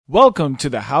Welcome to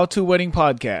the How to Wedding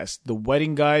Podcast, the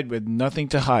wedding guide with nothing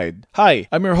to hide. Hi,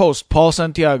 I'm your host, Paul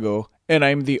Santiago, and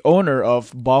I'm the owner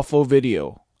of Bofo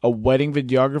Video, a wedding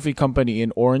videography company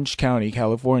in Orange County,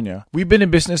 California. We've been in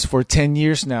business for 10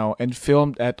 years now and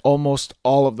filmed at almost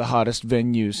all of the hottest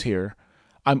venues here.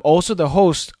 I'm also the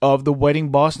host of the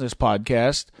Wedding Bossness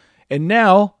podcast, and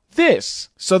now this.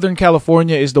 Southern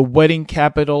California is the wedding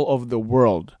capital of the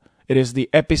world. It is the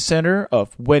epicenter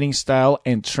of wedding style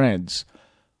and trends.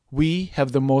 We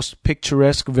have the most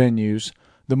picturesque venues,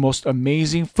 the most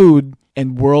amazing food,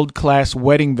 and world-class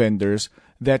wedding vendors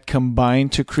that combine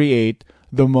to create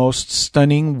the most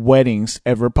stunning weddings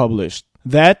ever published.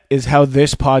 That is how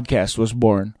this podcast was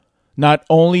born. Not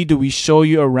only do we show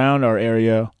you around our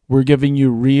area, we're giving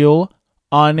you real,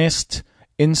 honest,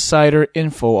 insider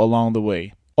info along the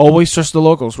way. Always trust the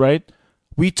locals, right?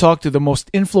 We talk to the most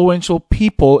influential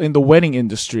people in the wedding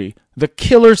industry, the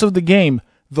killers of the game,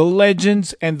 the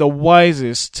legends and the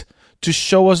wisest, to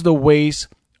show us the ways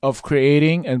of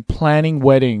creating and planning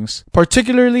weddings,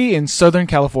 particularly in Southern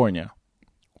California.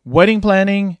 Wedding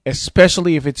planning,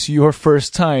 especially if it's your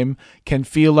first time, can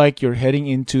feel like you're heading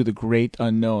into the great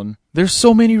unknown. There's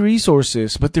so many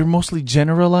resources, but they're mostly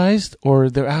generalized or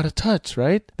they're out of touch,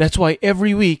 right? That's why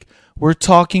every week we're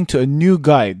talking to a new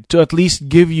guide to at least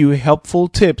give you helpful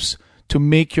tips to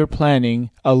make your planning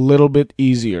a little bit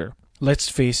easier. Let's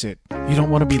face it, you don't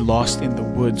want to be lost in the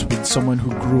woods with someone who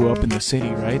grew up in the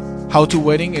city, right? How to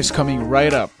Wedding is coming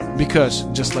right up because,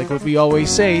 just like what we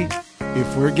always say,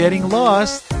 if we're getting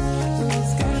lost,